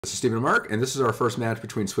This is Stephen and Mark, and this is our first match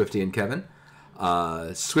between Swifty and Kevin.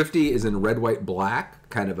 Swifty is in red, white, black,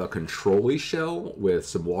 kind of a control-y shell with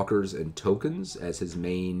some walkers and tokens as his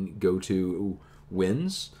main go-to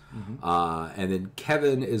wins. And then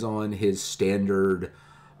Kevin is on his standard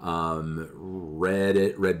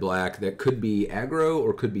red, black. That could be aggro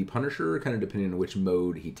or could be Punisher, kind of depending on which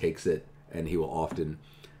mode he takes it, and he will often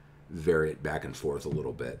vary it back and forth a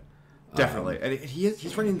little bit. Definitely, and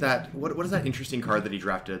he's running that. What is that interesting card that he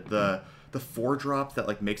drafted? The 4-drop that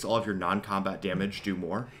like makes all of your non-combat damage do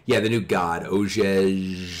more. Yeah, the new god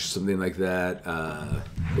Ojej, something like that.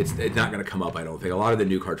 It's not going to come up, I don't think. A lot of the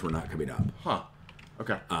new cards were not coming up. Huh.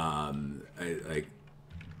 Okay. Like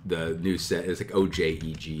the new set is like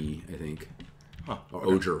OJEG, I think. Huh. Or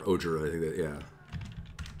okay. Ojer, I think that. Yeah.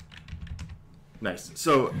 Nice.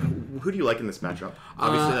 So, who do you like in this matchup?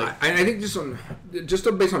 Obviously, I think just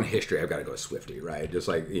based on history, I've got to go with Swifty, right? Just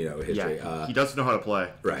like history. Yeah, he does know how to play,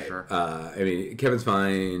 right? For sure. I mean, Kevin's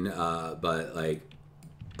fine, but like,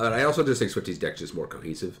 I also just think Swifty's deck's just more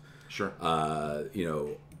cohesive. Sure.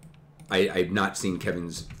 I've not seen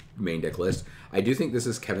Kevin's main deck list. I do think this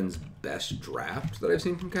is Kevin's best draft that I've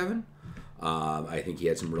seen from Kevin. I think he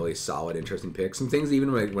had some really solid, interesting picks. Some things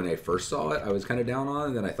even when I first saw it, I was kind of down on,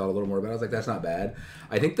 and then I thought a little more about it. I was like, that's not bad.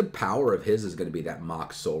 I think the power of his is going to be that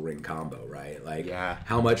Mox Soul Ring combo, right? Like,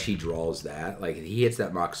 how much he draws that. Like, if he hits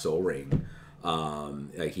that Mox Soul Ring,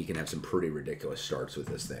 like he can have some pretty ridiculous starts with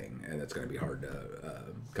this thing, and that's going to be hard to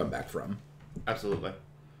come back from. Absolutely.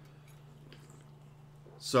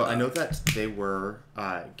 So I know that they were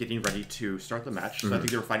getting ready to start the match, so I think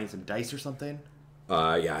they were finding some dice or something.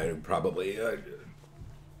 Yeah, I'd probably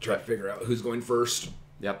try to figure out who's going first.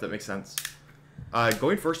 Yep, that makes sense.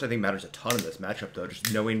 Going first, I think, matters a ton in this matchup, though,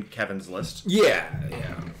 just knowing Kevin's list. Yeah.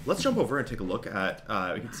 Let's jump over and take a look at,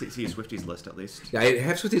 we can see Swifty's list, at least. Yeah, I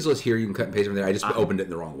have Swifty's list here. You can cut and paste from there. I just opened it in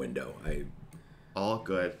the wrong window. All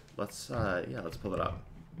good. Let's pull it up.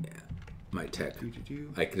 Yeah. My tech.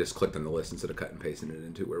 I just clicked on the list instead of cut and pasting it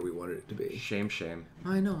into where we wanted it to be. Shame.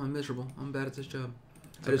 I know, I'm miserable. I'm bad at this job.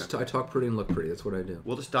 Okay. I talk pretty and look pretty. That's what I do.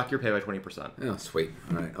 We'll just dock your pay by 20%. Oh, sweet.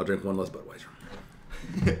 All right, I'll drink one less Budweiser.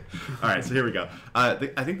 All right, so here we go. I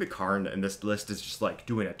think the Karn in this list is just like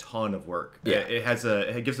doing a ton of work. Yeah,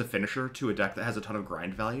 it gives a finisher to a deck that has a ton of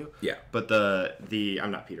grind value. Yeah, but the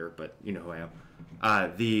I'm not Peter, but you know who I am.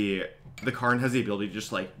 The Karn has the ability to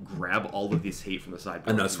just like grab all of these hate from the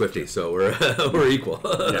sideboard. I'm not Swifty, so we're equal.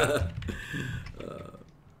 Yeah.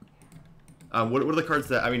 What are the cards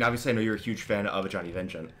that, I mean, obviously I know you're a huge fan of a Johnny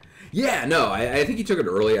Vengeance. Yeah, no, I think he took it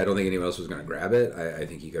early. I don't think anyone else was going to grab it. I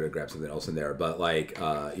think he could have grabbed something else in there. But, like,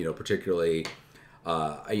 particularly,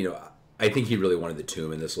 I think he really wanted the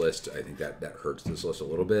Tomb in this list. I think that hurts this list a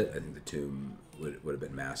little bit. I think the Tomb would have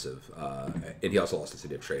been massive. And he also lost the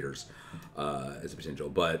City of Traders as a potential.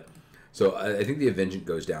 But, so I think the Avengent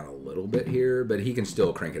goes down a little bit here, but he can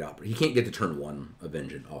still crank it up. He can't get to turn 1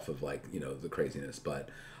 Avengent off of, like, the craziness, but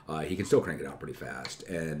he can still crank it out pretty fast.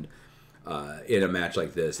 And in a match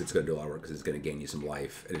like this, it's going to do a lot of work because it's going to gain you some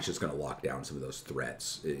life, and it's just going to lock down some of those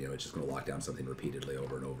threats. It's just going to lock down something repeatedly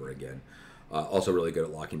over and over again. Also really good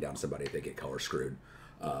at locking down somebody if they get color screwed.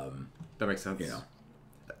 That makes sense.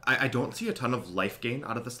 I don't see a ton of life gain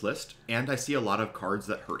out of this list, and I see a lot of cards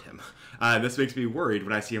that hurt him. This makes me worried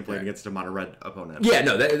when I see him playing against a mono-red opponent. Yeah,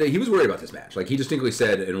 no, he was worried about this match. Like, he distinctly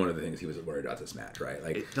said in one of the things he was worried about this match, right?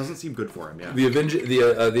 Like, it doesn't seem good for him, yeah. The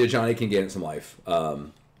Ajani can gain some life,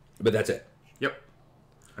 but that's it. Yep.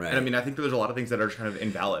 Right. And I mean, I think there's a lot of things that are kind of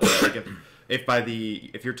invalid. Like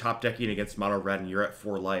if you're top decking against mono-red and you're at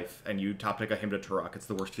 4 life, and you top deck a Hymn to Turok, it's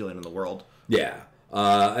the worst feeling in the world. Yeah.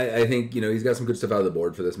 I think he's got some good stuff out of the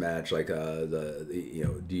board for this match. Like do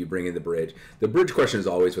you bring in the bridge? The bridge question is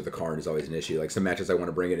always with the Karn is always an issue. Like some matches I want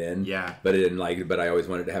to bring it in, but I always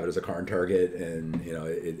wanted to have it as a Karn target, and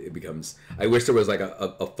it becomes. I wish there was like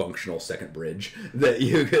a functional second bridge that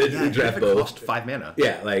you could draft both. Cost 5 mana.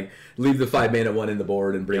 Yeah, like leave the 5 mana one in the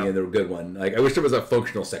board and bring in the good one. Like I wish there was a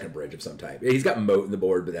functional second bridge of some type. He's got Moat in the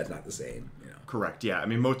board, but that's not the same. Correct. Yeah, I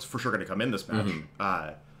mean Moat's for sure going to come in this match.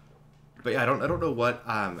 But yeah, I don't know what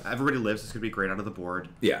Everybody Lives is going to be great out of the board.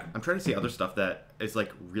 Yeah, I'm trying to see other stuff that is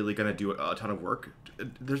like really going to do a ton of work.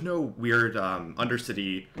 There's no weird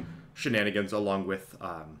Undercity shenanigans along with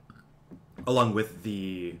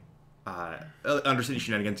the Undercity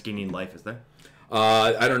shenanigans gaining life, is there?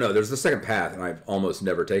 I don't know. There's the second path, and I've almost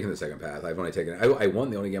never taken the second path. I've only taken. I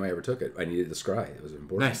won the only game I ever took it. I needed the scry. It was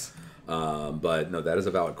important. Nice. But no, that is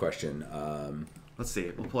a valid question. Let's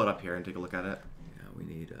see. We'll pull it up here and take a look at it. Yeah, we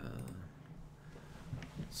need.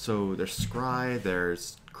 So there's scry.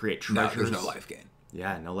 There's create treasures. No, there's no life gain.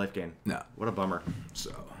 Yeah, no life gain. No. What a bummer.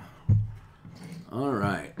 So. All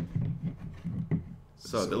right.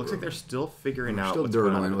 So it looks like they're still figuring out what's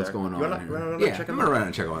going on here. Yeah, I'm gonna run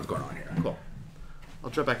and check out what's going on here. Cool. I'll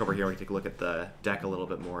jump back over here and take a look at the deck a little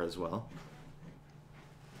bit more as well.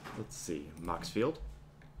 Let's see, Mox Field.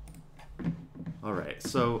 All right,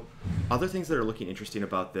 so other things that are looking interesting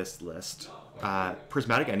about this list.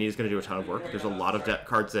 Prismatic Enemy is going to do a ton of work. There's a lot of deck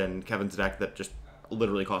cards in Kevin's deck that just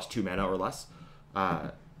literally cost 2 mana or less,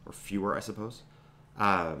 or fewer, I suppose.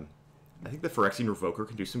 I think the Phyrexian Revoker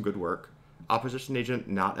can do some good work. Opposition Agent,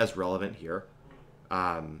 not as relevant here.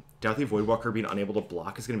 Doughty Voidwalker being unable to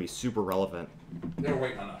block is going to be super relevant. They're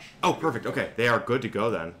waiting on us. Oh, perfect. Okay, they are good to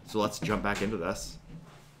go then. So let's jump back into this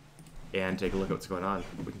and take a look at what's going on.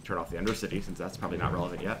 We can turn off the Undercity since that's probably not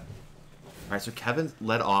relevant yet. All right, so Kevin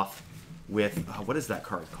led off with what is that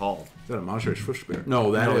card called? Is that a Monstrous Swift Spirit?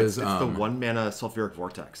 No, it's the 1 mana Sulfuric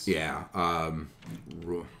Vortex. Yeah.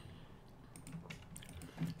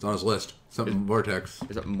 It's on his list. Something Vortex.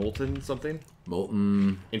 Is it Molten something?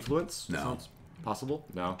 Molten Influence? No. Sounds possible?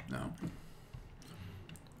 No.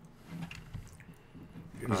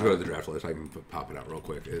 Let's go to the draft list. I can pop it out real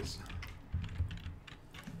quick.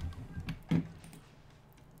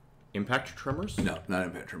 Impact Tremors? No, not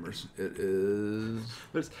Impact Tremors. It is...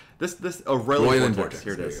 There's this Roiland Vortex.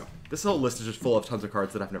 Here it is. This whole list is just full of tons of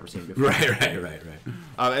cards that I've never seen before. Right.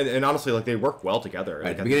 And honestly, like, they work well together.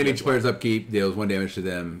 Right. At the beginning of each player's upkeep, deals 1 damage to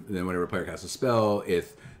them. And then whenever a player casts a spell,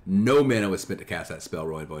 if no mana was spent to cast that spell,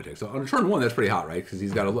 Roiland Vortex. So on turn 1, that's pretty hot, right? Because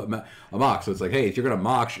he's got a Mox. So it's like, hey, if you're going to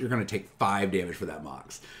Mox, you're going to take 5 damage for that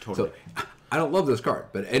Mox. Totally. So I don't love this card,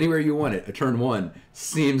 but anywhere you want it, a turn 1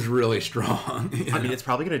 seems really strong. I mean, it's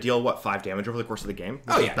probably going to deal, 5 damage over the course of the game?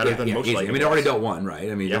 Oh, yeah. Better than most easy. likely. I mean, it already dealt 1,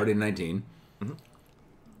 right? I mean, it's already 19. Mm-hmm.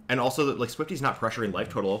 And also, like, Swifty's not pressuring life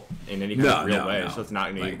total in any kind of real way, so it's not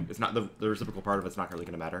any, it's not the reciprocal part of it's not really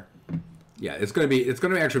going to matter. Yeah, it's going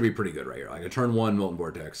to actually be pretty good right here. Like a turn 1 Molten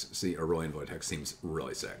Vortex, or Roiland Vortex seems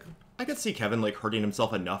really sick. I could see Kevin hurting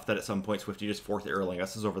himself enough that at some point Swifty just 4th Arrowing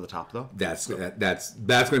us is over the top though. That's going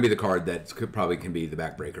to be the card that probably can be the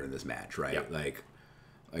backbreaker in this match, right? Yep. Like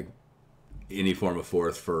any form of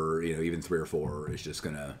 4th for even 3 or 4 is just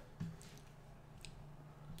gonna.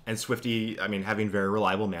 And Swifty, I mean, having very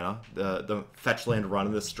reliable mana, the fetch land run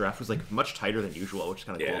in this draft was much tighter than usual, which is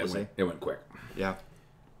kind of cool to see. It went quick. Yeah.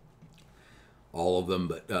 All of them,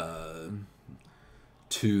 but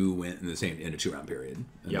 2 went in a 2-round period,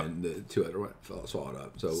 and then the 2 other swallowed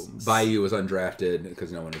up. So Bayou was undrafted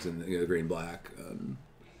because no one was in the green black.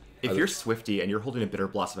 If you're Swifty and you're holding a Bitter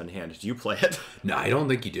Blossom in hand, do you play it? No, I don't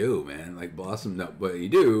think you do, man. Like Blossom, no. What you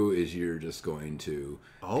do is you're just going to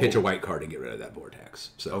pitch a white card and get rid of that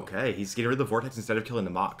Vortex. So okay, he's getting rid of the Vortex instead of killing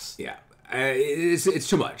the Mox. Yeah, it's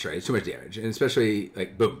too much, right? It's too much damage, and especially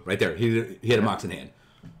boom, right there, he had a Mox in hand.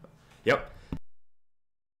 Yep.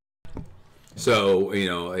 So,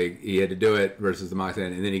 he had to do it versus the Mox in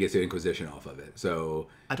hand, and then he gets the Inquisition off of it. So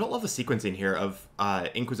I don't love the sequencing here of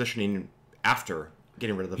Inquisitioning after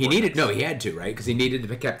getting rid of the Vortex. He had to, right? Because he needed to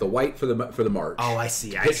pick up the white for the march. Oh, I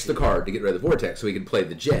see. Pitch the card to get rid of the Vortex so he could play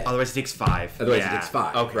the jet. Otherwise, it takes 5. Otherwise, it takes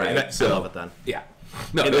 5. Okay, right? I love it then. Yeah.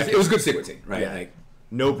 No, it was good sequencing, right? Yeah.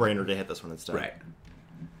 No brainer to hit this one instead. Right.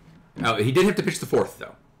 Oh, he did have to pitch the 4th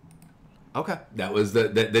though. Okay. That was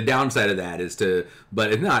the downside of that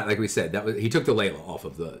but it's not like we said he took the Layla off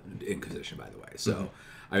of the Inquisition, by the way. So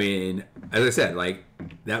I mean, as I said,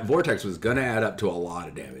 that Vortex was gonna add up to a lot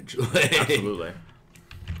of damage. Absolutely.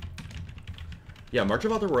 Yeah, March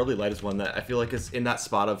of Otherworldly Light is one that I feel like is in that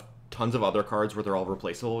spot of tons of other cards where they're all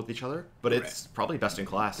replaceable with each other, but it's probably best in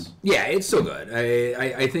class. Yeah, it's so good.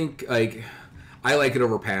 I think I like it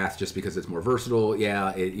over Path just because it's more versatile.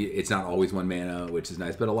 Yeah, it's not always 1 mana, which is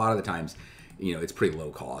nice, but a lot of the times, it's pretty low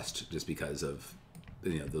cost just because of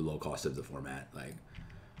the low cost of the format.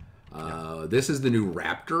 This is the new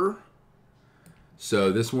Raptor.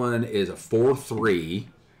 So this one is a 4/3,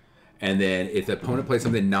 and then if the opponent plays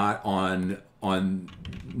something not on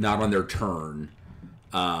their turn,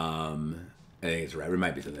 I think it's right. It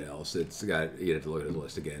might be something else. You have to look at his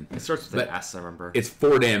list again. It starts with an S, I remember. It's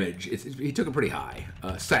 4 damage. He took it pretty high.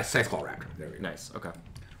 Scytheclaw Raptor. There we go. Nice. Okay.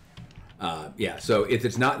 Yeah. So if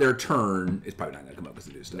it's not their turn, it's probably not going to come up because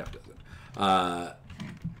the new stuff doesn't.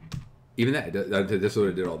 Even that. This is what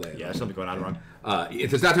it did all day. Yeah, there's something going on wrong.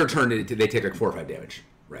 If it's not their turn, they take 4 or 5 damage.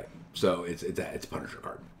 Right. So it's a Punisher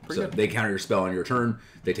card. Pretty good. They counter your spell on your turn.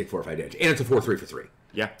 They take 4 or 5 damage, and it's a 4/3 for 3.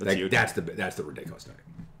 Yeah, that's huge. That's the ridiculous thing.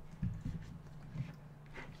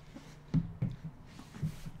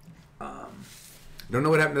 Don't know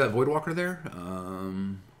what happened to that Voidwalker there.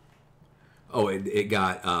 It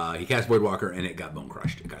got he cast Voidwalker and it got bone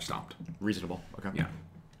crushed. It got stomped. Reasonable. Okay. Yeah.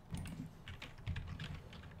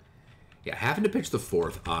 Yeah, having to pitch the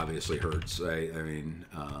 4th obviously hurts. I mean,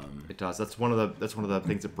 it does. That's one of the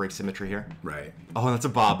things that breaks symmetry here. Right. Oh, that's a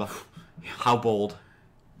bob. How bold.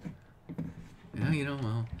 Yeah, you know,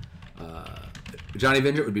 well, Johnny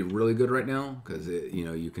Vengeance would be really good right now because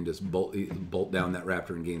you can just bolt down that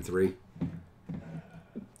Raptor and gain 3.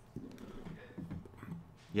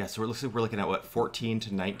 Yeah, so we're looking at what, 14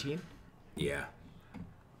 to 19? Yeah.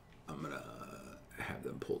 I'm gonna have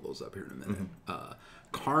them pull those up here in a minute.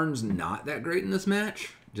 Karn's not that great in this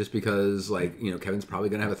match, just because Kevin's probably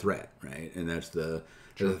gonna have a threat, right? And that's the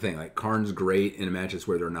thing. Like Karn's great in matches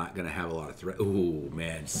where they're not gonna have a lot of threat. Ooh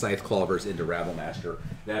man, Scythe Clovers into Rabblemaster.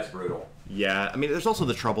 That's brutal. Yeah, I mean, there's also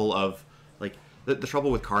the trouble of the trouble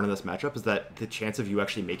with Karn in this matchup is that the chance of you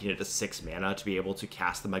actually making it to 6 mana to be able to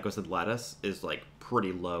cast the Mycosynth Lattice is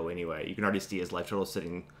pretty low anyway. You can already see his life total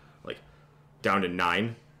sitting down to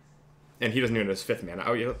 9, and he doesn't even have his 5th mana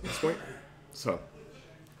out yet at this point. So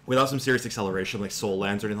without some serious acceleration like Soul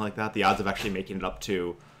Lands or anything like that, the odds of actually making it up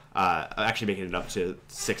to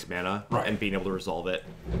 6 mana and being able to resolve it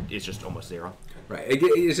is just almost 0. Right.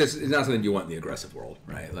 It's not something you want in the aggressive world,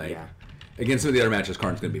 right? Against some of the other matches,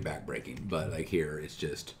 Karn's going to be backbreaking, but here it's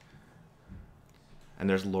just. And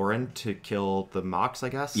there's Lauren to kill the Mox, I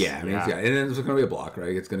guess. Yeah, and then it's going to be a block,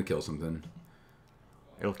 right? It's going to kill something.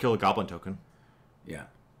 It'll kill a Goblin token. Yeah,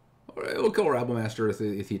 or it'll kill a Rabblemaster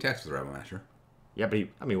if he attacks with a Rabblemaster. Yeah, but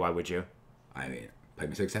why would you? I mean, pipe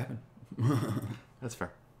mistakes happen. That's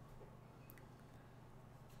fair.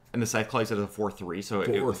 And the Scythe Claw is at a 4/3, so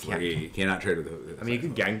 4/3. You cannot trade with the you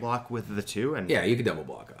can gang block with the 2, and yeah, you can double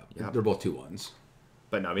block up. Yep. They're both 2/1s.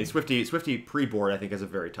 But no, I mean Swifty pre-board I think has a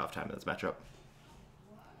very tough time in this matchup.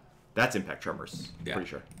 That's Impact Tremors, pretty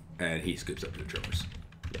sure. And he scoops up to the Tremors.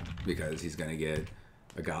 Yeah, because he's gonna get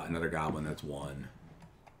another Goblin that's 1.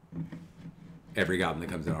 Every Goblin that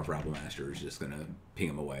comes in off Rabblemaster is just gonna ping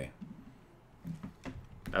him away.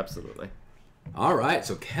 Absolutely. All right,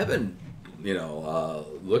 so Kevin,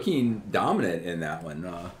 looking dominant in that one.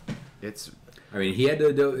 He had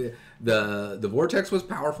to do the Vortex was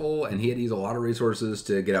powerful, and he had to use a lot of resources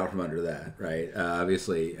to get out from under that, right?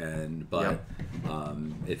 Obviously,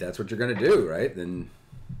 if that's what you're gonna do, right, then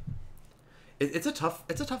it's a tough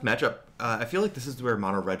matchup. I feel like this is where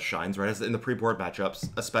Mono Red shines, right? As in the pre-board matchups,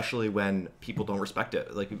 especially when people don't respect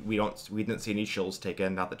it. We didn't see any Chills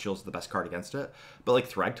taken. Not that Chills is the best card against it, but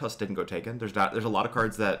Thragtusk didn't go taken. There's a lot of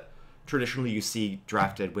cards that traditionally you see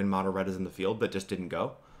drafted when Mono Red is in the field, but just didn't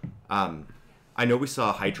go. I know we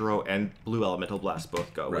saw Hydro and Blue Elemental Blast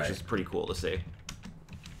both go, which is pretty cool to see.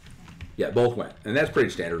 Yeah, both went, and that's pretty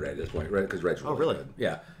standard at this point, right? Because Red's really good.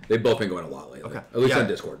 Yeah, they've both been going a lot lately. Okay, at least on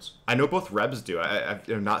Discords. I know both Rebs do. I've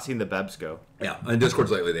not seen the Bebs go. Yeah, on Discords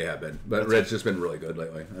lately they have been, but Red's just been really good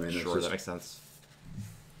lately. That makes sense.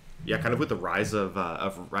 Yeah, kind of with the rise of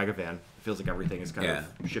Ragavan, it feels like everything is kind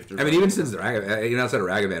of shifted. I mean, even since the Ragavan, outside of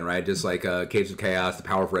Ragavan, right? Just like Caves of Chaos, the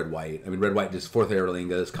power of Red-White. I mean, Red-White just 4th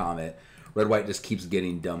Aerlingus, Comet. Red-White just keeps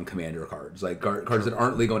getting dumb Commander cards. Cards that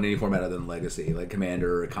aren't legal in any format other than Legacy. Like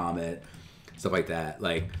Commander, Comet, stuff like that.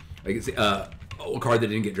 A card that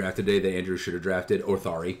didn't get drafted today that Andrew should have drafted,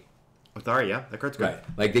 Othari. Othari, yeah. That card's good.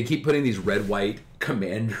 Right. They keep putting these Red-White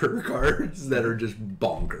Commander cards that are just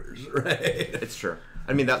bonkers, right? It's true.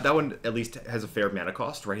 I mean, that one at least has a fair mana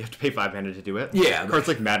cost, right? You have to pay 5 mana to do it. Yeah. Cards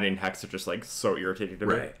like Maddening Hex are just, so irritating to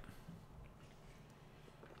me. Right.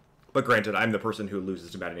 But granted, I'm the person who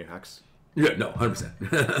loses to Maddening Hex. Yeah, no,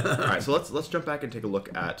 100%. All right, so let's jump back and take a look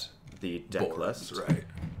at the deck list. Right.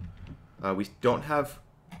 We don't have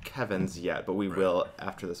Kevin's yet, but we will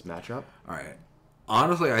after this matchup. All right.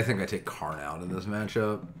 Honestly, I think I take Karn out in this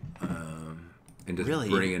matchup and just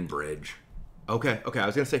bring in Bridge. Okay. I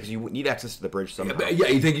was gonna say because you need access to the bridge somehow. Yeah,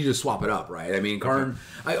 you think you just swap it up, right? I mean, Karn.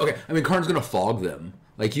 Okay. I mean, Karn's gonna fog them.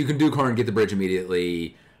 You can do Karn, get the bridge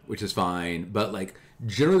immediately, which is fine. But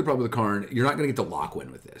generally, the problem with Karn, you're not gonna get the lock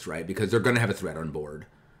win with this, right? Because they're gonna have a threat on board,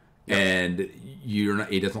 and you're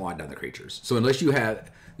not. It doesn't lock down the creatures. So unless you have,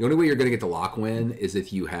 the only way you're gonna get the lock win is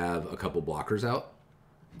if you have a couple blockers out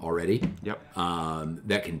already. Yep.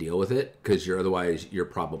 That can deal with it because otherwise you're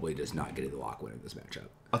probably just not getting the lock win in this matchup.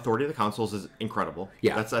 Authority of the Consuls is incredible.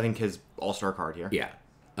 Yeah. That's, I think, his all-star card here. Yeah.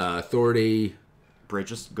 Authority.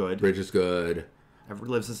 Bridge is good. Ever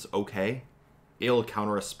Lives is okay. It'll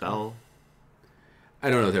counter a spell. I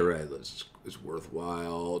don't know if Ever Lives is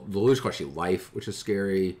worthwhile. Velush costs you life, which is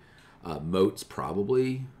scary. Moat's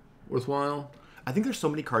probably worthwhile. I think there's so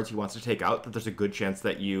many cards he wants to take out that there's a good chance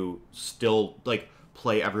that you still,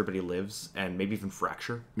 play Everybody Lives and maybe even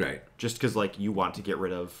Fracture. Right. Just because, you want to get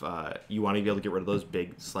rid of, you want to be able to get rid of those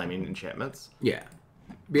big slamming enchantments. Yeah.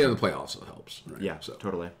 Being able to play also helps. Right? Yeah, so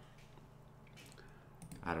totally.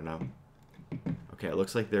 I don't know. Okay, it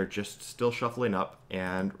looks like they're just still shuffling up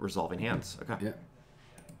and resolving hands. Okay. Yeah.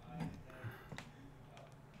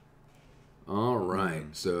 All right.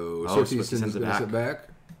 So Swifty sends it back.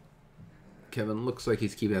 Kevin looks like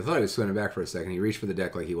he's keeping. I thought he was swinging back for a second. He reached for the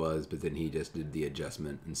deck like he was, but then he just did the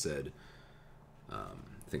adjustment and said, "I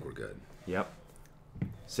think we're good." Yep.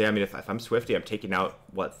 So I mean, if I'm Swifty, I'm taking out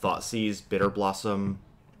what Thoughtseize, Bitter Blossom,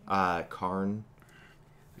 Karn.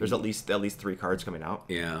 There's at least 3 cards coming out.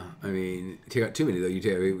 Yeah, I mean, you take out too many though. You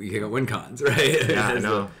take out win cons, right? Yeah, I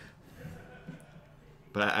know.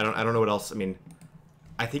 But I don't know what else. I mean,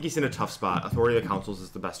 I think he's in a tough spot. Authority of the Councils is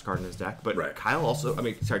the best card in his deck, but right. Kevin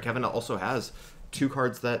also has 2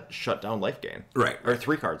 cards that shut down life gain. Right. Or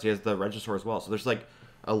 3 cards. He has the Regisaur as well. So there's like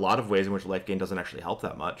a lot of ways in which life gain doesn't actually help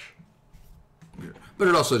that much. But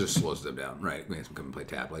it also just slows them down, right? Makes them come and play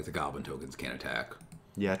tap. Like the Goblin tokens can't attack.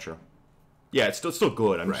 Yeah, true. Yeah, it's still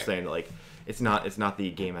good. I'm right. just saying, like, it's not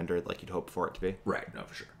the game ender like you'd hope for it to be. Right. No,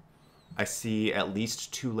 for sure. I see at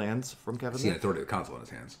least 2 lands from Kevin. I see an Authority of the Council in his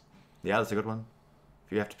hands. Yeah, that's a good one.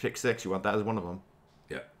 If you have to pick 6, you want that as one of them.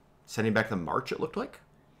 Yeah. Sending back the March, it looked like?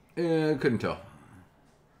 Couldn't tell.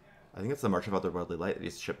 I think it's the March of Otherworldly Light that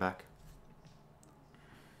he's shipped back.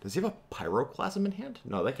 Does he have a Pyroclasm in hand?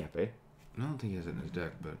 No, that can't be. I don't think he has it in his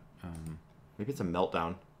deck, but... Maybe it's a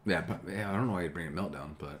Meltdown. Yeah, I don't know why he'd bring a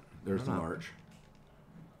Meltdown, but there's the March.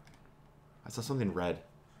 I saw something red.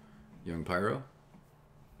 Young Pyro?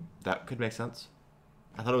 That could make sense.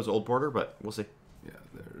 I thought it was Old Border, but we'll see. Yeah,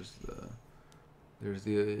 there's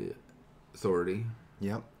the Authority.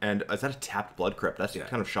 Yep. And is that a tapped Blood Crypt? That's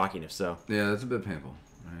kind of shocking if so. Yeah, that's a bit painful.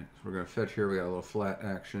 All right, so we're going to fetch here. We got a little flat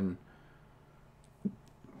action.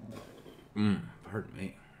 Pardon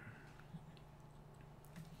me.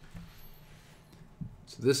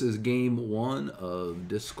 So this is game 1 of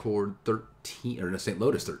Discord 13, or no, St.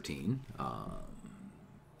 Lotus 13.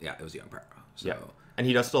 Yeah, it was Young Pyro. So. Yeah. And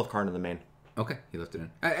he does still have Karn in the main. Okay, he left it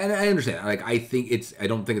in. And I understand. Like, I don't think it's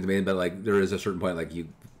the main, but like there is a certain point, like you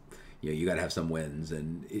got to have some wins,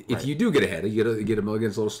 and if you do get ahead, you get a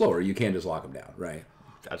mulligan's a little slower. You can't just lock them down, right?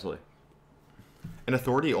 Absolutely. An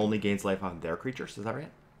Authority only gains life on their creatures. Is that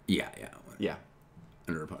right? Yeah.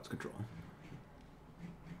 Under opponent's control.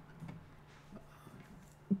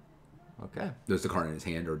 Okay. There's the card in his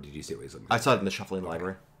hand, or did you see what he's looking for? I saw it in the shuffling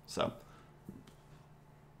library. So,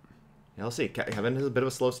 yeah, we'll see. Kevin has a bit of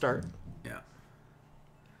a slow start. Yeah.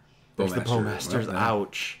 There's the Bowmasters.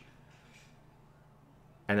 Ouch.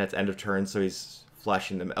 And that's end of turn, so he's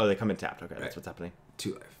flashing them. Oh, they come in tapped. Okay, that's what's happening.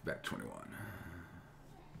 2 life, back 21.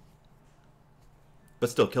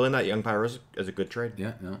 But still, killing that Young Pyro is a good trade.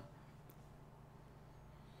 Yeah, no.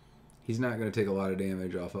 He's not going to take a lot of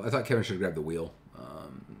damage off of... I thought Kevin should grab the wheel.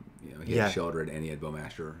 He had Sheldred and he had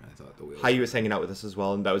Bowmaster. I thought the wheel... Heidi was hanging out with us as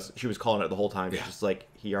well, and she was calling it the whole time. She's just like,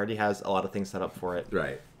 he already has a lot of things set up for it.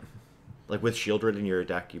 Right. Like with Sheldred in your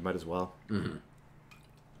deck, you might as well. Mm-hmm.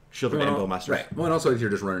 Sheldred and Bowmaster. Right. Well, and also if you're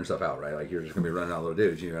just running stuff out, right? Like you're just going to be running out little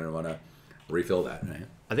dudes. You're going to want to refill that, right?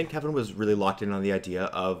 I think Kevin was really locked in on the idea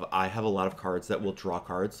of, I have a lot of cards that will draw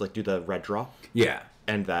cards, like do the red draw. Yeah.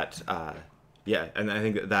 And that, and I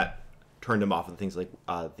think that turned him off of things like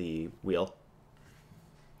the wheel.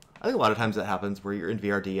 I think a lot of times that happens where you're in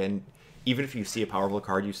VRD, and even if you see a powerful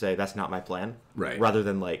card, you say, that's not my plan. Right. Rather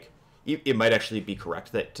than, like, it might actually be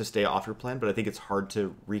correct to stay off your plan, but I think it's hard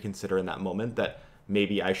to reconsider in that moment that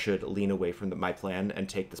maybe I should lean away from my plan and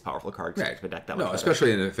take this powerful card because it makes my deck that much better.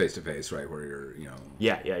 Especially in a face-to-face, right, where you're,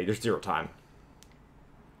 Yeah, there's 0 time.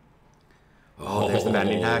 Oh, there's the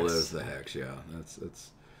Maddening Hex. There's the Hex, yeah.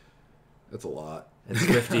 That's a lot. And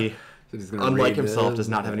Swifty, unlike himself, does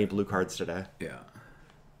not have any blue cards today. Yeah.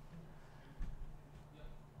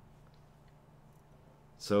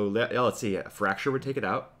 So let's see. Fracture would take it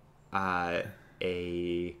out.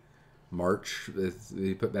 A March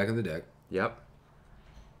he put back in the deck. Yep.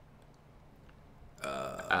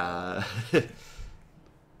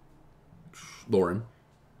 Lauren.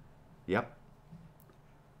 Yep.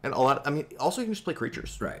 And a lot. Also you can just play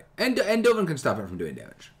creatures, right? And Dovin can stop it from doing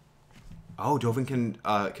damage. Oh, Dovin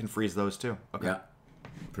can freeze those too. Okay. Yeah.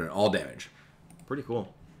 Put in all damage. Pretty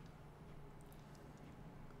cool.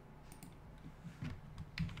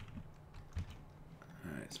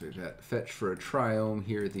 So we've got fetch for a Triome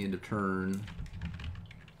here at the end of turn.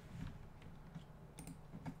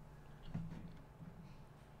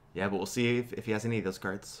 Yeah, but we'll see if he has any of those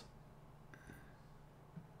cards.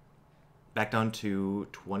 Back down to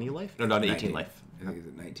 20 life? No, down to 18 life. I think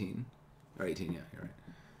it's 19. Or 18, yeah, you're right.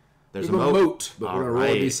 There's a moat. But we're going to roll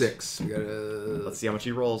a d6. We gotta... Let's see how much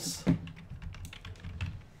he rolls.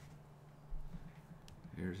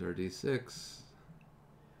 Here's our d6.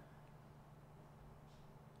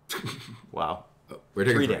 Wow. Oh, we're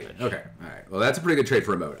taking 3 3 damage. Okay, all right. Well, that's a pretty good trade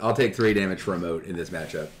for a moat. I'll take 3 damage for a moat in this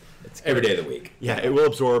matchup. It's every day of the week. Yeah, it will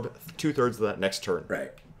absorb 2/3 of that next turn.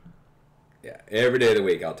 Right. Yeah, every day of the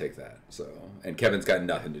week I'll take that. So, and Kevin's got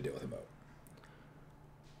nothing to do with a moat.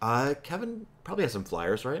 Kevin probably has some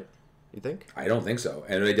flyers, right? You think? I don't think so,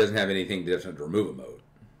 and he doesn't have anything to remove a moat.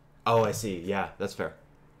 Oh, I see. Yeah, that's fair.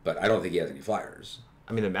 But I don't think he has any flyers.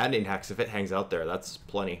 I mean, the Maddening Hex, if it hangs out there, that's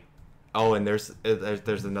plenty. Oh, and there's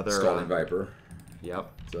another... Scalding Viper.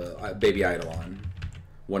 Yep. It's a Baby Eidolon.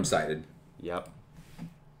 One-sided. Yep.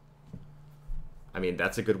 I mean,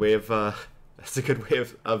 that's a good way of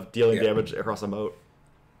dealing damage across a moat.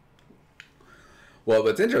 Well,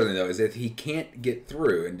 what's interesting, though, is if he can't get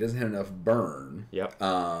through and doesn't have enough burn... Yep.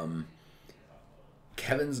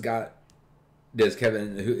 Kevin's got...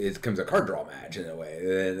 It comes a card draw match in a way,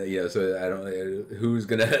 and, so I don't who's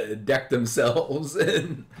gonna deck themselves.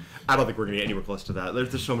 And I don't think we're gonna get anywhere close to that.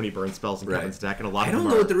 There's so many burn spells in Kevin's deck, and a lot. I of them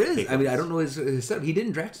don't know what there is. papers. I mean, I don't know his setup. He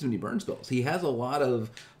didn't draft so many burn spells. He has a lot of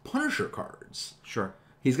Punisher cards. Sure.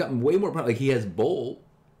 He's gotten way more. Like he has Bolt,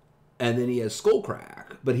 and then he has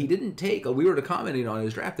Skullcrack, but he didn't take. We were commenting on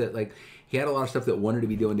his draft that like he had a lot of stuff that wanted to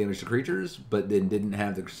be doing damage to creatures, but then didn't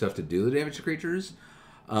have the stuff to do the damage to creatures.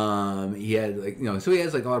 He had so he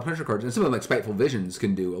has like a lot of Punisher cards, and some of them like Spiteful Visions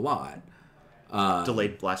can do a lot.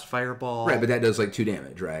 Delayed Blast Fireball, right? But that does like 2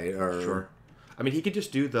 damage, right? Or sure. I mean, he could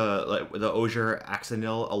just do the Osier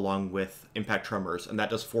Axonil along with Impact Tremors, and that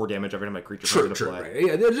does 4 damage every time my creature comes into play. Right.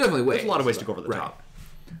 Yeah, there's definitely ways. There's a lot of ways to go over the top.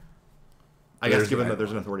 I guess given that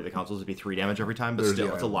there's an authority that counsels, it'd be 3 damage every time, but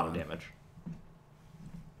still, it's a lot of damage.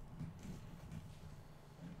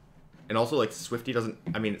 And also, like, Swifty doesn't...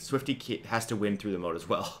 I mean, Swifty has to win through the mode as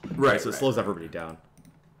well. Right. So it slows everybody down.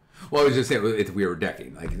 Well, I was just saying, if we were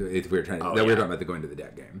decking, like, if we were trying to... we were talking about the going to the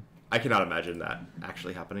deck game. I cannot imagine that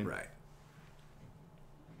actually happening. Right.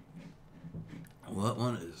 What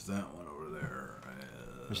one is that one over there?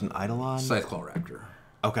 There's an Eidolon? Scytheclaw Raptor.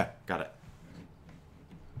 Okay, got it.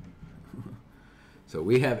 So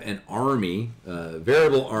we have an army,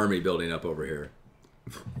 variable army building up over here.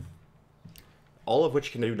 All of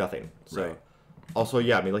which can do nothing. So, right. Also,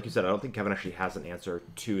 yeah, I mean, like you said, I don't think Kevin actually has an answer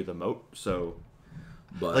to the moat. So,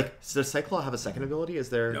 but like, does Cyclaw have a second ability? Is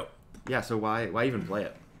there? No. Yeah. So why even play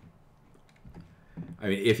it? I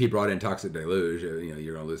mean, if he brought in Toxic Deluge, you're going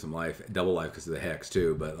to lose some life, double life because of the Hex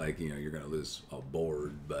too. But like, you're going to lose a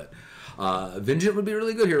board. But Vengeant would be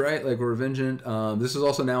really good here, right? Like we're Vengeant. This is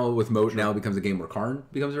also now with moat. Sure. Now it becomes a game where Karn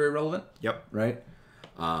becomes very relevant. Yep. Right.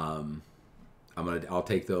 I'll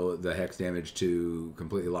take the Hex damage to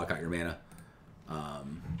completely lock out your mana.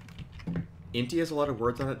 Inti has a lot of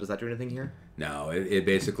words on it. Does that do anything here? No, it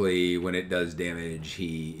basically, when it does damage,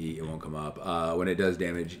 it won't come up. When it does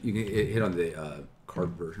damage, you can hit on the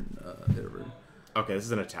card version. Okay, this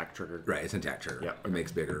is an attack trigger. Right, it's an attack trigger. Yep. It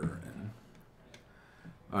makes bigger.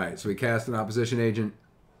 All right, so we cast an opposition agent.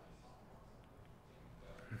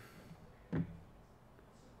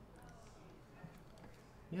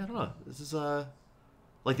 Yeah, I don't know. This is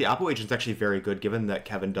like the Oppo agent's actually very good, given that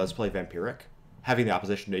Kevin does play Vampiric. Having the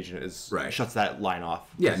opposition agent shuts that line off.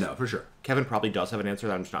 Yeah, no, for sure. Kevin probably does have an answer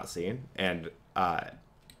that I'm just not seeing, and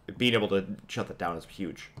being able to shut that down is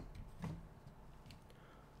huge.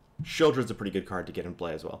 Shieldred's a pretty good card to get in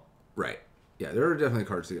play as well. Right. Yeah, there are definitely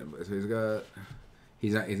cards to get in play. So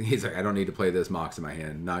he's like, I don't need to play this Mox in my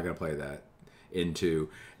hand. Not gonna play that into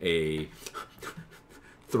a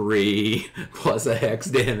 3 plus a Hex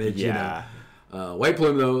damage. Yeah. White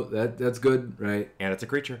Plume though, that's good, right? And it's a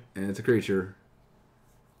creature.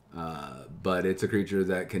 But it's a creature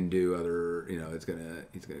that can do other. He's gonna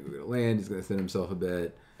go get a land. He's gonna thin himself a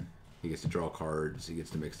bit. He gets to draw cards. He gets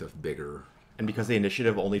to make stuff bigger. And because the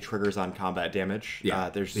initiative only triggers on combat damage,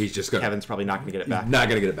 Kevin's probably not gonna get it back. Not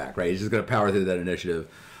gonna get it back, right? He's just gonna power through that initiative.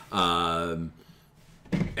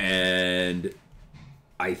 And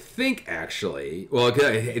I think actually, well,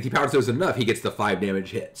 if he powers through enough, he gets the 5 damage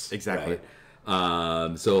hits. Exactly.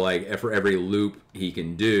 Right? So like for every loop he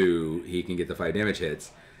can do, he can get the 5 damage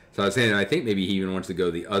hits. So I was saying, I think maybe he even wants to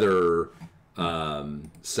go the other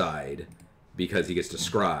side because he gets to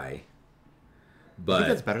scry. But I think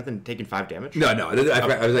that's better than taking 5 damage. No. I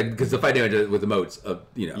was like, because the 5 damage with the moats,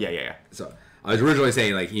 Yeah. So I was originally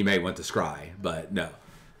saying like he may want to scry, but no,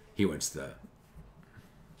 he wants the.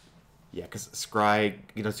 Yeah, because scry,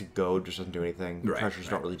 to goad just doesn't do anything. Right, Pressures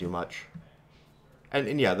don't really do much.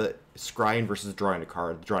 And yeah, the scrying versus drawing a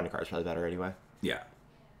card. Drawing a card is probably better anyway. Yeah.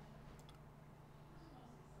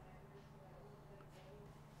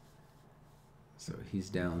 So he's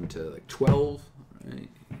down to like 12. Right?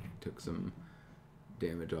 He took some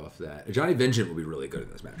damage off that. Johnny Vengeance will be really good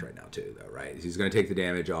in this match right now too, though, right? He's going to take the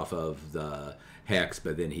damage off of the Hex,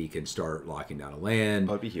 but then he can start locking down a land.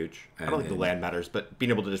 That would be huge. I don't think the land matters, but being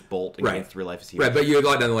able to just bolt and gain 3 life is huge. Right, but you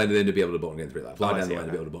lock down the land and then to be able to bolt and gain 3 life. Lock down the land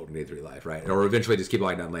to be able to bolt and gain 3 life, right? Or eventually just keep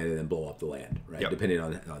locking down the land and then blow up the land, right? Yep. Depending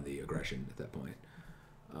on the aggression at that point.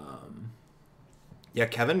 Yeah,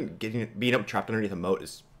 Kevin being up trapped underneath a moat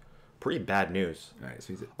is pretty bad news. All right,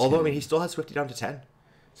 so he's at 10. Although, I mean, he still has Swifty down to 10.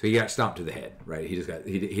 So he got stomped to the head, right? He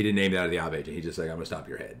didn't aim it out of the Ab agent. He just like, I'm going to stomp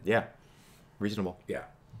your head. Yeah. Reasonable. Yeah.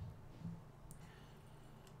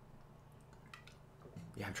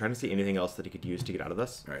 Yeah, I'm trying to see anything else that he could use to get out of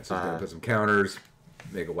this. All right, so he's going to put some counters,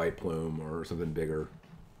 make a white plume or something bigger.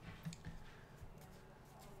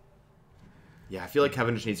 Yeah, I feel like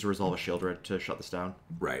Kevin just needs to resolve a shield red to shut this down.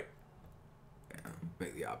 Right. Yeah,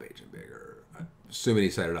 make the Ab agent bigger. Assuming he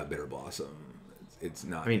sighted out Bitter Blossom. It's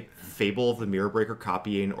not. I mean, Fable of the Mirror Breaker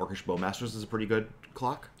copying Orcish Bowmasters is a pretty good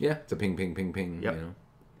clock. Yeah, it's a ping, ping, ping, ping. Yep. You know?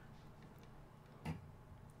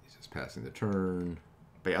 He's just passing the turn.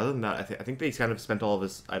 But other than that, I think he's kind of spent all of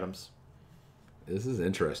his items. This is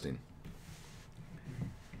interesting.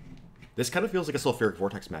 This kind of feels like a Sulfuric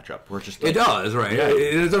Vortex matchup, where it's just like, it does, right? Yeah.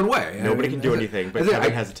 In its own way. Nobody can do anything, but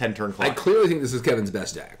Kevin has a 10-turn clock. I clearly think this is Kevin's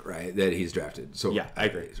best deck, right? That he's drafted. So yeah, I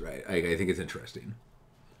agree. Right? I think it's interesting.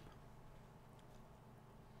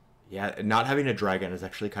 Yeah, not having a dragon is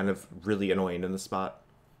actually kind of really annoying in this spot.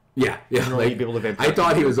 Yeah. Like, be able to I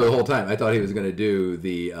thought he was the whole time. I thought he was going to do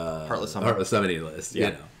the Heartless Summoning list. Yeah.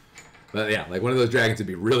 You know. But yeah, like one of those dragons would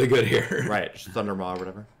be really good here. Right, just Thunder Maw or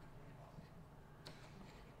whatever.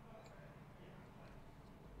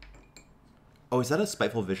 Oh, is that a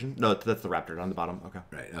Spiteful Vision? No, that's the Raptor on the bottom. Okay.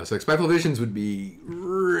 Right. So Spiteful Visions would be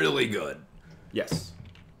really good. Yes.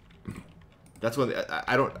 That's what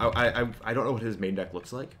I don't know what his main deck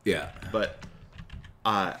looks like. Yeah. But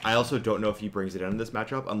I also don't know if he brings it in this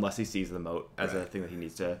matchup unless he sees the moat as a thing that he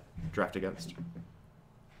needs to draft against.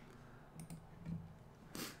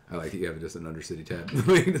 I like that you have just an Undercity tab.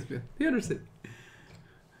 The Undercity.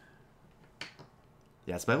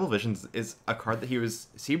 Yeah, Spiteful Visions is a card that he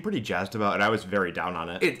seemed pretty jazzed about, and I was very down on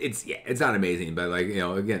it. It's not amazing, but like, you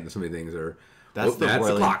know, again, so many things are. That's the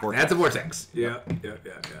clock. Vortex. That's a vortex. Yeah.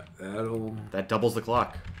 That doubles the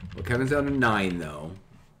clock. Well, Kevin's down to 9 though,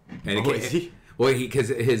 and is he? Well, because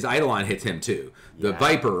his Eidolon hits him too. The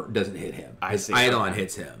Viper doesn't hit him. His Eidolon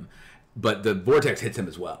hits him, but the vortex hits him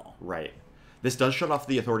as well. Right. This does shut off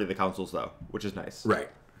the authority of the councils though, which is nice. Right.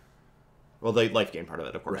 Well, the life gain part of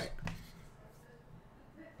it, of course. Right.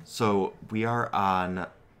 So we are on.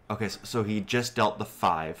 Okay, so he just dealt the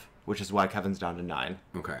 5, which is why Kevin's down to 9.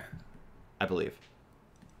 Okay. I believe.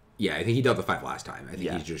 Yeah, I think he dealt the 5 last time. I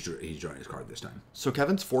think he's drawing his card this time. So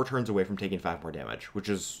Kevin's 4 turns away from taking 5 more damage, which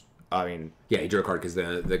is, I mean. Yeah, he drew a card because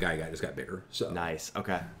the guy just got bigger. So nice.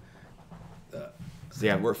 Okay. So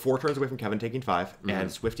yeah, we're 4 turns away from Kevin taking 5,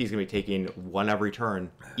 and Swifty's gonna be taking 1 every turn,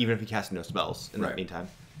 even if he casts no spells in that meantime.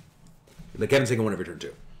 But Kevin's taking 1 every turn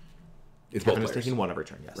too. It's Kevin is taking 1 every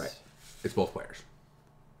turn. Yes. Right. It's both players.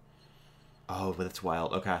 Oh, but it's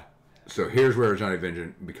wild. Okay. So here's where Johnny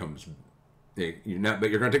Vengeance becomes. You're not, but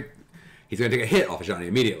you're going to take. He's going to take a hit off of Johnny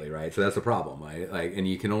immediately, right? So that's the problem, right? Like, and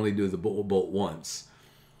you can only do the bolt once.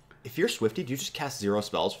 If you're Swifty, do you just cast 0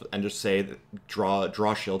 spells and just say that, draw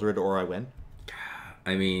Shieldred or I win?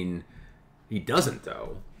 I mean, he doesn't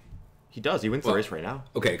though. He does. He wins the race right now.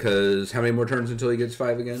 Okay, because how many more turns until he gets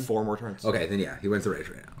 5 again? 4 more turns. Okay, then yeah, he wins the race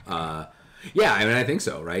right now. Yeah, I mean, I think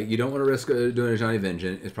so, right? You don't want to risk doing a Johnny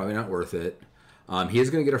Vengeance. It's probably not worth it. He is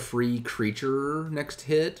going to get a free creature next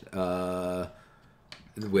hit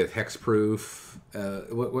with hexproof.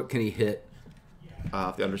 What can he hit?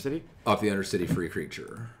 Off the Undercity? Off the Undercity free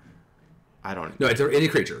creature. I don't. No, it's any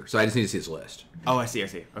creature. So I just need to see his list. Oh, I see.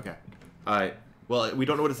 Okay. Well, we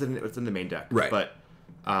don't know what's in the main deck, right? But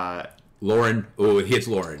Lauren. Oh, he hits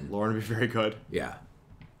Lauren. Lauren would be very good. Yeah.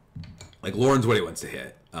 Like Lauren's what he wants to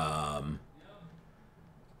hit.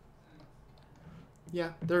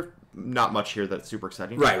 Yeah, there's not much here that's super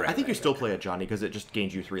exciting. Right. I think you still play a Johnny because it just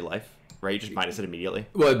gains you 3 life, right? You just minus it immediately.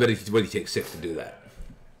 Well, but he takes 6 to do that.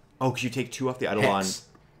 Oh, because you take 2 off the Eidolon. Hex.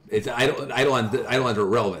 It's Eidolons are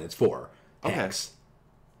irrelevant. It's 4. Okay. Hex.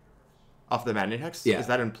 Off the Maddening Hex? Yeah. Is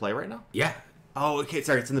that in play right now? Yeah. Oh, okay.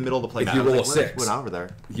 Sorry, it's in the middle of the play. If you roll a 6. What went over there?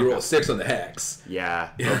 You roll a 6 on the Hex.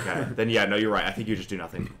 Yeah. Okay. Then yeah, no, you're right. I think you just do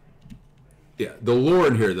nothing. Yeah. The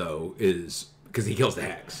Lauren here though is because he kills the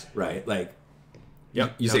Hex, right? Like.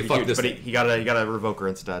 Yep. You say fuck this. But he got a Revoker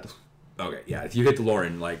instead. Okay. Yeah. If you hit the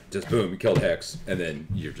Lauren, like just boom, you kill the Hex, and then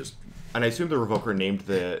you're just. And I assume the Revoker named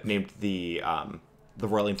the the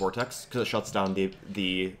Roiling Vortex, because it shuts down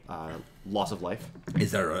the loss of life.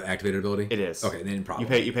 Is that an activated ability? It is. Okay, then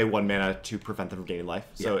probably. You pay 1 mana to prevent them from gaining life,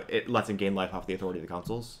 so it lets him gain life off the authority of the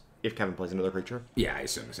councils if Kevin plays another creature. Yeah, I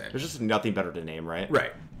assume the same. There's just nothing better to name, right?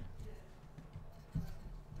 Right.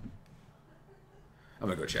 I'm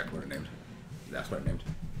gonna go check what it named. That's what it named.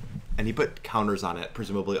 And he put counters on it,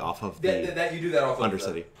 presumably off of the that you do that off of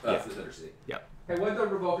Undercity. The Undercity. Yep. Hey, what's the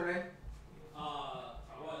Revoker name?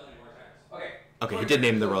 Roiling Vortex. Okay. Okay, he did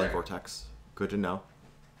name the Roiling Vortex. Good to know.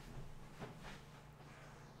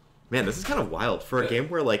 Man, this is kind of wild for a game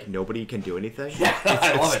where like nobody can do anything. Yeah,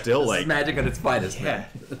 I love it. Still this like is magic at its finest. Yeah.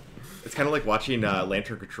 Man. It's kind of like watching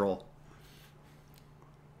Lantern Control.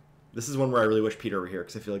 This is one where I really wish Peter were here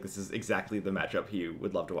because I feel like this is exactly the matchup he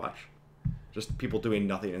would love to watch. Just people doing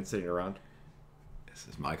nothing and sitting around. This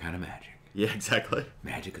is my kind of magic. Yeah, exactly.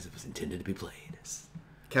 Magic as it was intended to be played.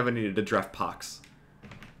 Kevin needed to draft Pox.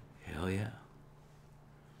 Hell yeah.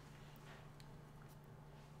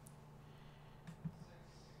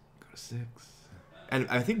 Go to 6. And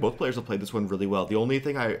I think both players have played this one really well. The only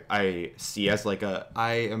thing I see as like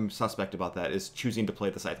I am suspect about that is choosing to play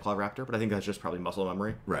the Scytheclaw Raptor, but I think that's just probably muscle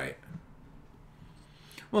memory. Right.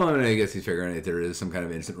 Well, I mean, I guess he's figuring if there is some kind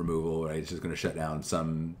of instant removal, right? It's just going to shut down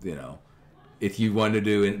some, if you want to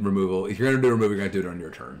do removal, if you're going to do removal, you're going to do it on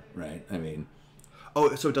your turn, right? I mean...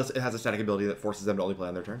 Oh, so it has a static ability that forces them to only play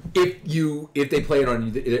on their turn? If they play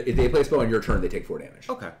a spell on your turn, they take 4 damage.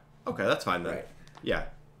 Okay, that's fine then. Right. Yeah.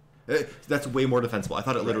 That's way more defensible. I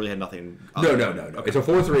thought it literally had nothing. No. Okay. It's a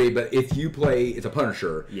 4/3, but if you play, it's a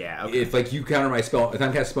Punisher. Yeah. Okay. If you counter my spell, if I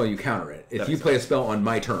cast a spell, you counter it. If you play a spell on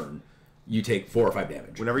my turn, you take 4 or 5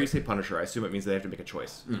 damage. Whenever you say Punisher, I assume it means they have to make a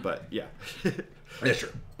choice. But yeah. That's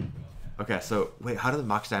true. Okay, so wait, how do the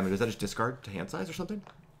Mox damage? Does that just discard to hand size or something?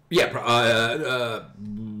 Yeah,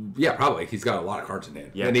 probably. He's got a lot of cards in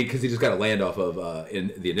hand. Yeah, because he just got to land off of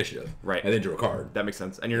in the initiative, right? And then drew a card. That makes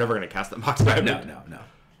sense. And you're never going to cast that Mox damage. No.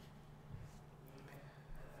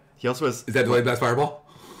 He also has. Is that Delayed Blast Fireball?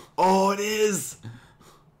 Oh, it is.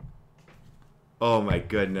 Oh my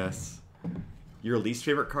goodness. Your least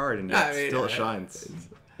favorite card, and yet still it shines.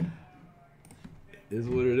 It is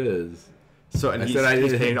what it is. So, and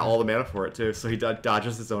he's paying all the mana for it too. So he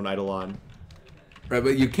dodges his own Eidolon. Right,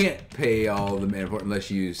 but you can't pay all the mana for it unless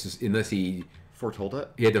he foretold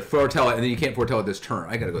it. He had to foretell it, and then you can't foretell it this turn.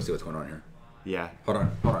 I gotta go see what's going on here. Yeah. Hold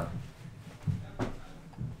on.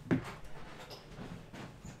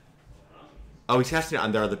 Oh, he's casting it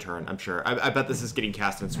on their other turn, I'm sure. I bet this is getting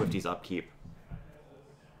cast in Swifty's upkeep.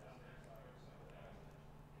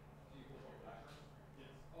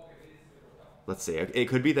 Let's see. It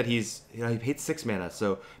could be that he paid 6 mana,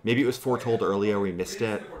 so maybe it was foretold earlier. We missed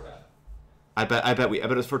it. I bet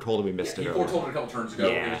it was foretold and we missed it. He foretold it a couple turns ago.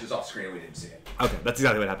 Yeah. It was just off screen and we didn't see it. Okay, that's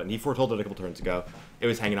exactly what happened. He foretold it a couple turns ago. It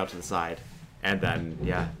was hanging out to the side, and then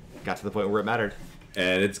got to the point where it mattered.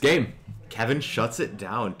 And it's game. Kevin shuts it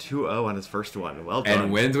down 2-0 on his first one. Well done.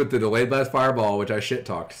 And wins with the Delayed Blast Fireball, which I shit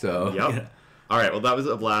talked. So. Yep. Yeah. All right, well, that was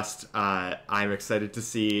a blast. I'm excited to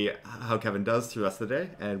see how Kevin does through the rest of the day,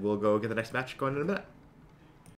 and we'll go get the next match going in a minute.